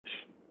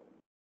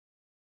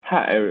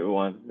Hi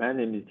everyone, my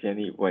name is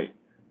Jenny Wei.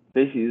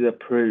 This is a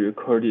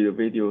pre-recorded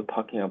video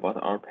talking about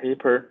our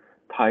paper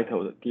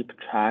titled Deep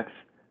Tracks,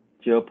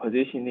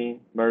 Geopositioning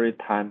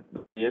Maritime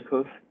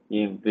Vehicles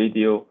in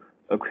Video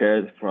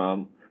Acquired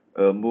from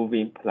a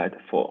Moving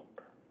Platform,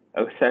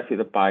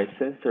 accepted by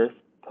Sensors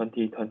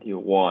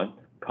 2021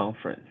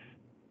 conference.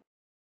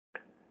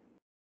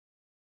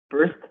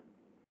 First,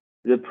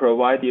 the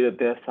provided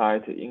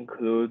dataset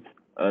includes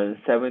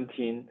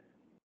 17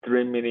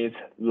 3-minute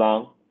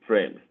long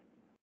frames.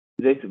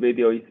 This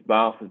video is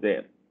one of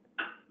them.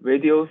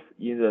 Videos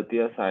in the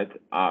dataset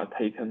are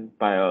taken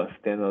by a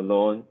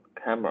standalone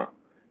camera,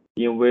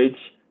 in which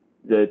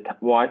the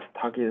white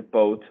target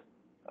boat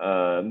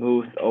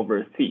moves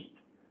over sea.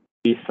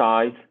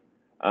 Besides,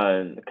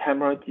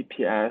 camera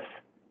GPS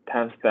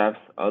timestamps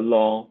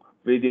along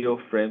video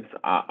frames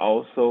are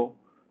also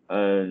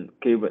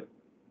given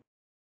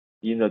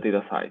in the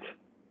dataset.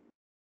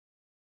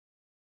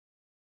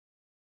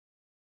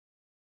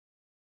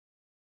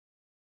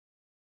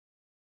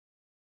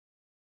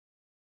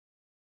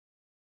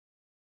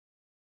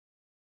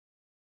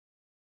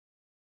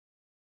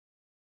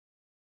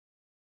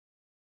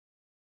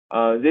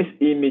 This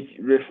image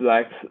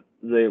reflects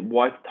the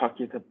white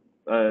target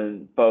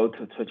boat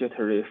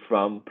trajectory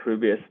from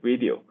previous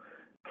video,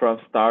 from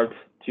start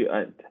to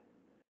end.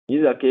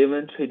 In the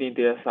given training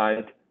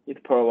dataset,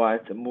 it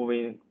provides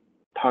moving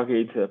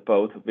target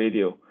boat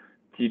video,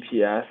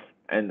 GPS,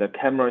 and the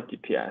camera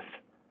GPS.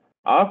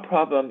 Our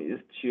problem is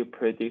to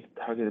predict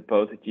target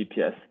boat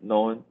GPS,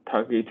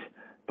 non-target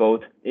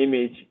boat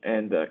image,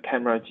 and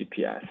camera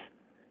GPS.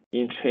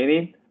 In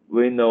training,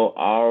 we know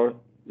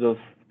those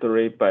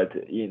three, but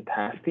in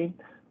testing,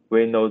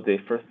 we know the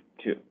first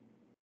two.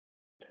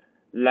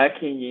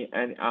 Lacking in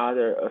any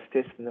other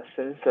assistant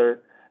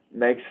sensor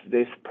makes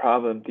this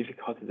problem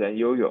difficult than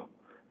usual.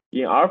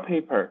 In our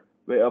paper,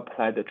 we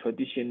applied the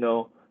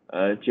traditional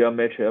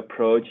geometry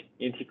approach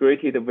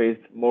integrated with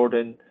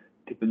modern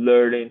deep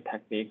learning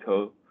technique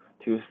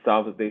to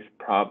solve this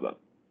problem.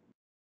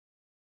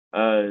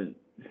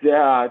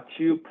 There are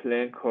two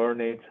plane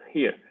coordinates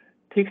here.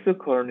 Pixel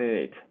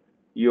coordinate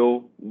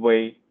U,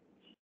 V,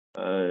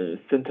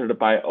 centered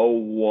by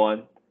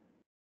 01,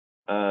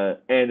 and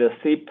the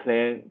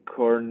C-plane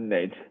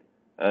coordinate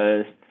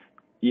X,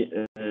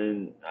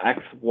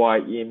 Y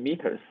in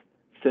meters,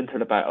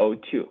 centered by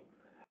 02.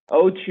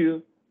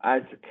 02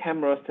 as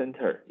camera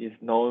center is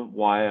known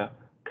via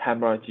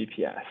camera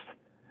GPS.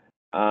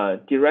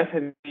 Direct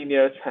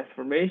linear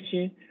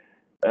transformation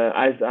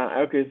as an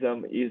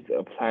algorithm is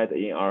applied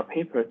in our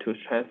paper to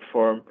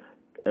transform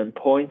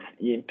points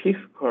in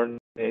pixel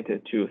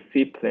coordinate to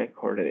C-plane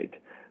coordinate,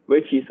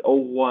 which is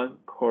 01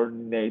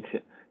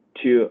 coordinate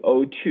to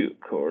 02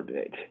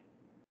 coordinate.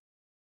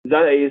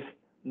 That is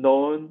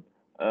known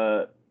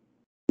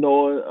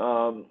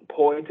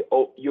point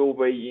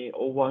UV in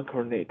 01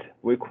 coordinate.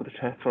 We could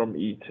transform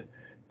it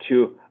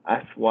to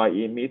SY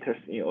in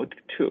meters in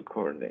 02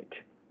 coordinate.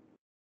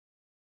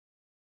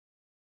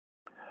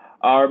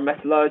 Our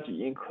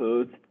methodology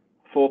includes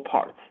 4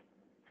 parts.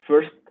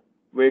 First,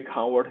 we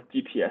convert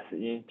GPS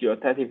in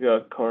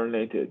geostatic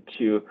coordinate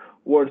to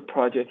world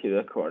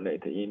projected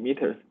coordinate in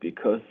meters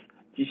because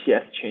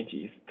GPS change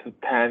is too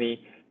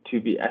tiny to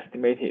be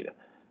estimated.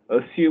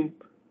 Assume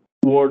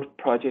world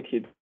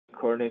projected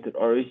coordinate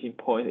origin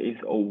point is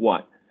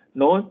 01.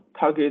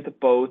 Non-target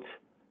boat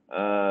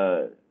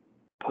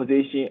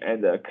position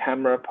and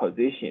camera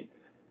position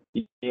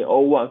in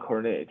 01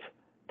 coordinate.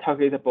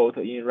 Target boat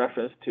in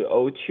reference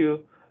to 02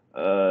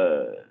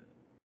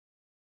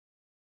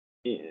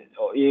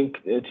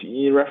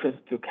 in reference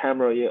to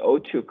camera in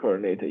 02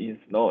 coordinate is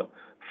known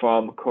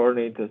from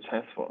coordinate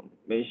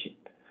transformation.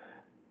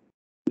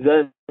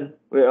 Then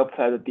we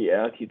apply the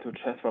DLT to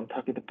transform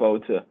target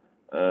boat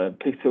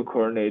pixel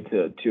coordinate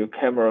to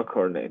camera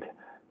coordinate.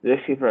 This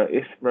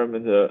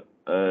experiment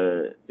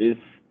is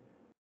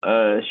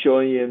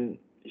shown in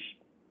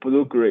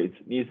blue grades,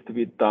 needs to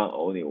be done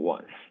only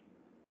once.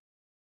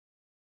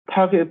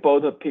 Target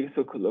boat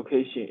pixel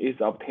location is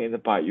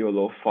obtained by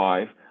YOLO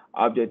 5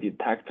 object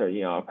detector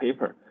in our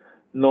paper.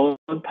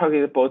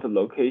 Non-target boat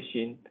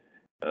location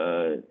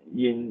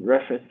in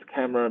reference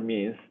camera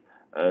means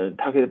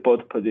target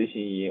boat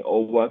position in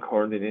 01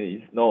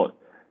 coordinate is known.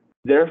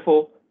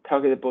 Therefore,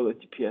 target boat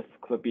GPS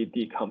could be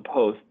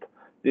decomposed.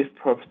 This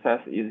process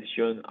is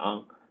shown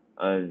on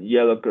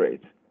yellow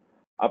grades.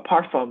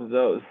 Apart from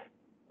those,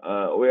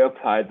 we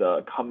apply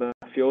the Kalman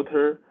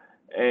filter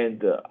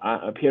and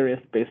an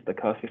appearance-based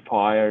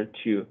classifier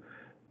to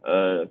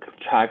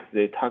track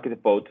the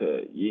target boat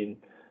in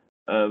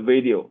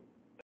video.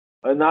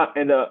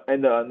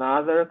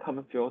 Another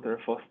common filter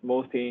for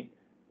smoothing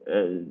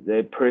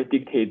the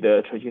predicted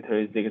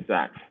trajectory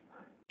zigzags,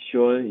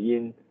 shown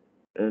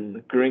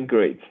in green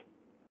grades.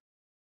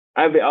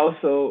 I will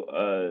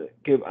also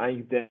give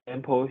an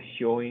example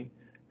showing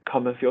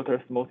common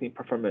filter smoothing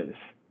performance.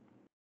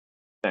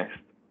 Next.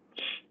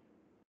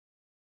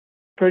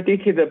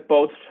 Predicted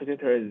boat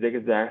trajectory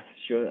zigzags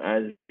shown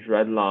as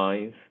red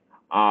lines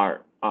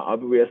are are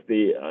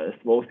obviously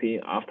smoothing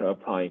after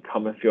applying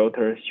Kalman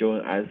filter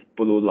shown as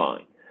blue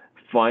line.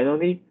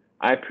 Finally,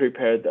 I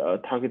prepared a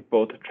target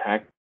boat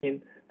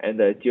tracking and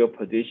a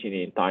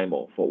geopositioning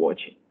demo for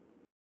watching.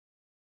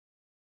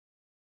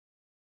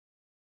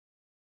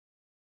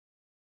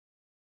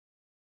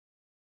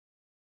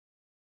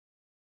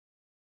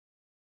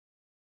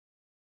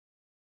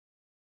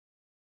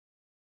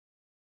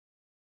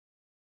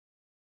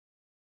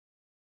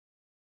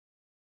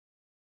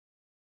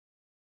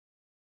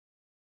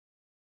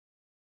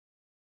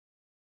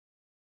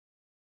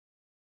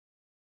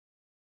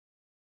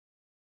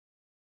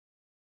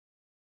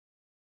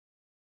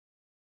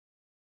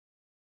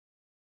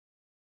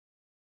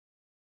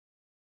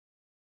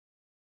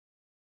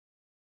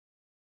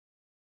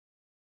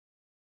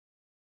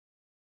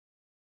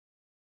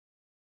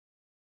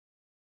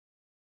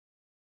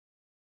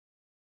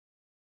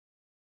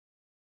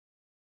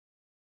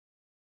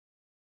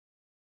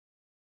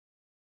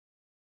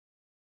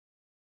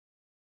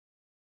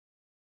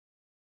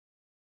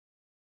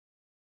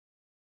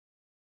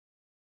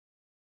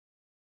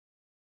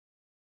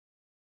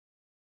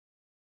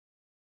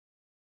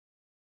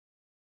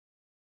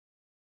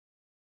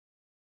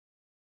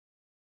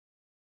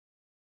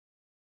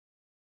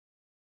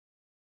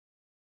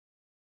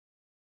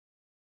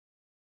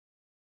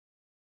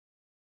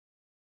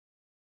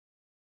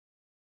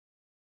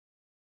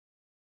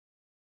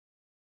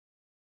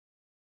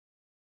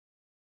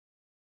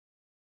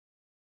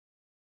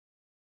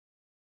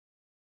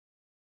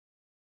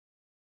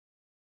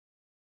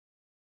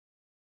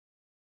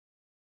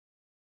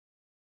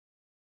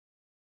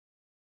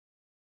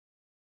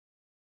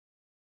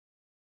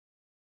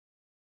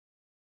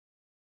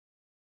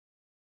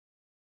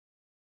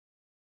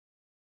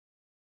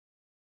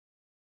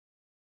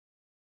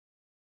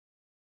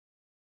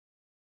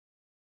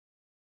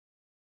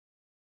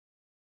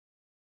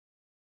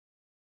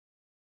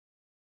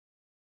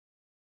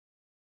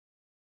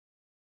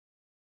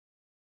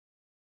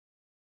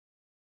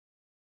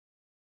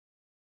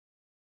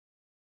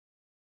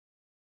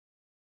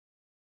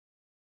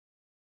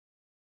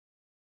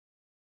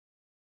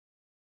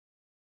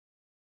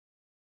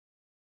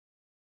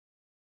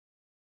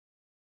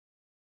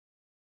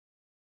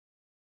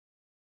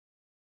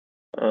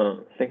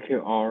 Thank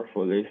you all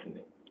for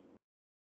listening.